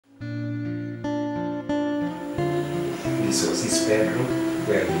This was his bedroom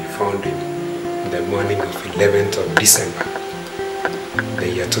where we found him in the morning of 11th of December, the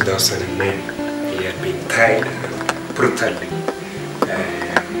year 2009. He had been tied and brutally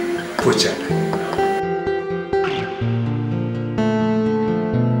butchered.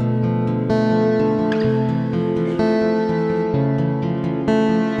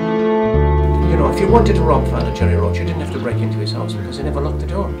 If you wanted to rob Father Gerry Roche, you didn't have to break into his house because he never locked the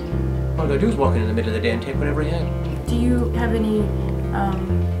door. All you do is walk in the middle of the day and take whatever he had. Do you have any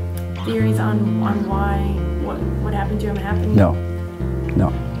theories on why what happened to him happened? No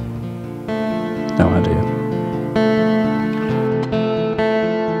idea.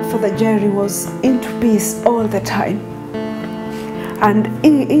 Father Gerry was into peace all the time, and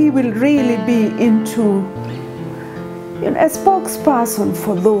he will really be into a spokesperson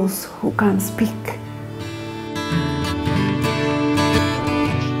for those who can speak.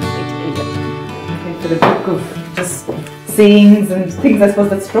 For the book of just sayings and things, I suppose,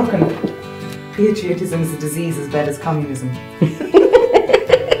 that struck him. Patriotism is a disease as bad as communism. I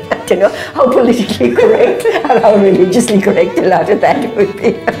don't know how politically correct and how religiously correct a lot of that would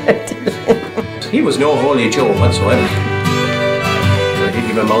be. He was no holy Joe whatsoever. He'd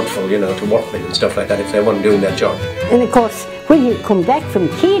give a mouthful, to workmen and stuff like that if they weren't doing their job. And of course, when he'd come back from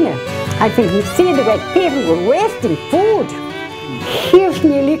Kenya, I think he'd see the wet people were wasting food. He'd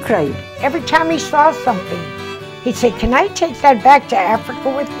nearly cried. Every time he saw something, he'd say, "Can I take that back to Africa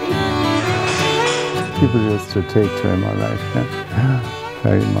with me?" People used to take to him all right, yeah.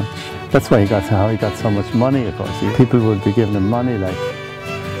 Very much. That's why how he got so much money, of course. People would be giving him money, like,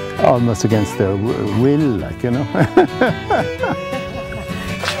 almost against their will, like,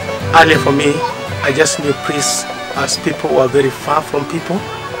 Earlier for me, I just knew priests as people who are very far from people,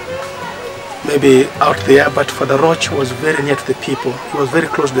 maybe out there, but Father Roche was very near to the people. He was very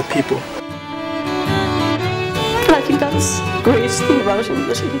close to the people. And I think that's the greatest thing about him,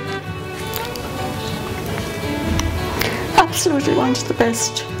 that he absolutely wanted the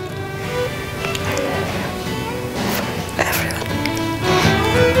best.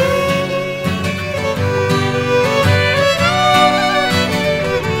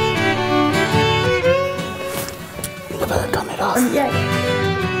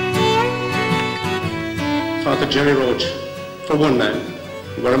 Father Gerry Roche, for one man,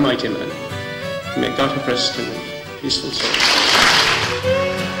 you were a mighty man. May God have rest in peaceful soul.